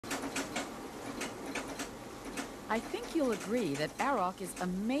I think you'll agree that AROK is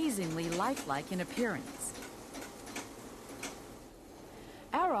amazingly lifelike in appearance.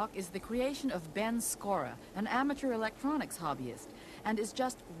 AROK is the creation of Ben Skora, an amateur electronics hobbyist, and is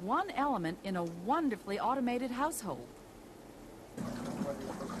just one element in a wonderfully automated household.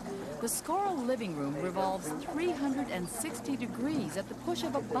 The Skora living room revolves 360 degrees at the push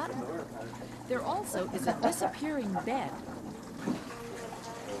of a button. There also is a disappearing bed.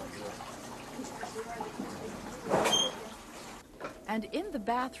 And in the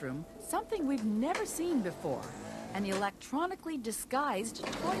bathroom, something we've never seen before, an electronically disguised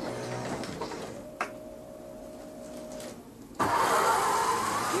toilet.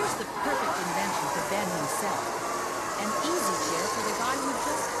 Here's the perfect invention for Ben himself. An easy chair for the guy who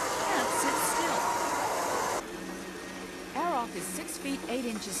just can't sit still. AROK is 6 feet 8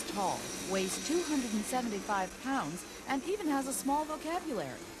 inches tall, weighs 275 pounds, and even has a small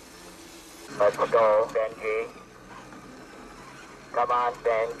vocabulary. Let's go, Benji. Come on,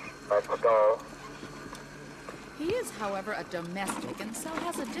 Benj. Let's go. He is, however, a domestic and so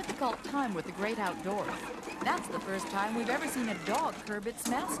has a difficult time with the great outdoors. That's the first time we've ever seen a dog curb its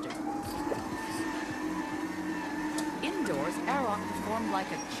master. Indoors, AROK performed like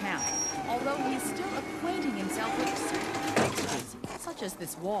a champ, although he is still acquainting himself with certain fixtures, such as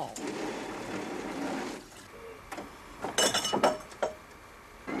this wall.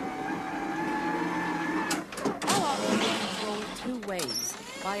 AROK can be controlled two ways,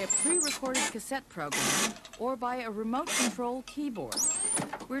 by a pre-recorded cassette program or by a remote control keyboard.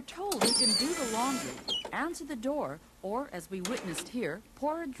 We're told he can do the laundry, answer the door, or, as we witnessed here,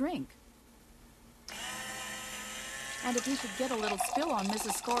 pour a drink. And if he should get a little spill on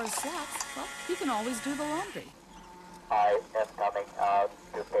Mrs. Skora's slacks, well, he can always do the laundry. I am coming out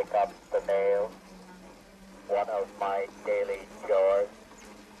to pick up the mail. One of my daily chores.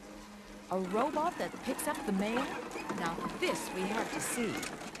 A robot that picks up the mail? Now this we have to see.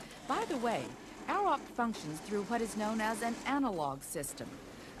 By the way, AROK functions through what is known as an analog system,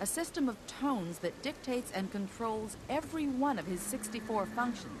 a system of tones that dictates and controls every one of his 64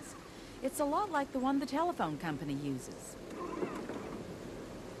 functions. It's a lot like the one the telephone company uses.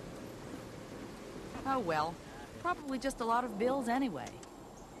 Oh well, probably just a lot of bills anyway.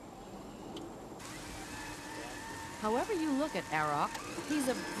 However you look at AROK, he's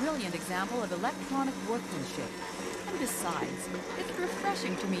a brilliant example of electronic workmanship. And besides, it's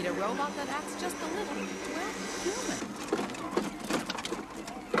refreshing to meet a robot that acts just a little, well, human.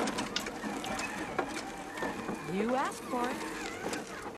 You asked for it.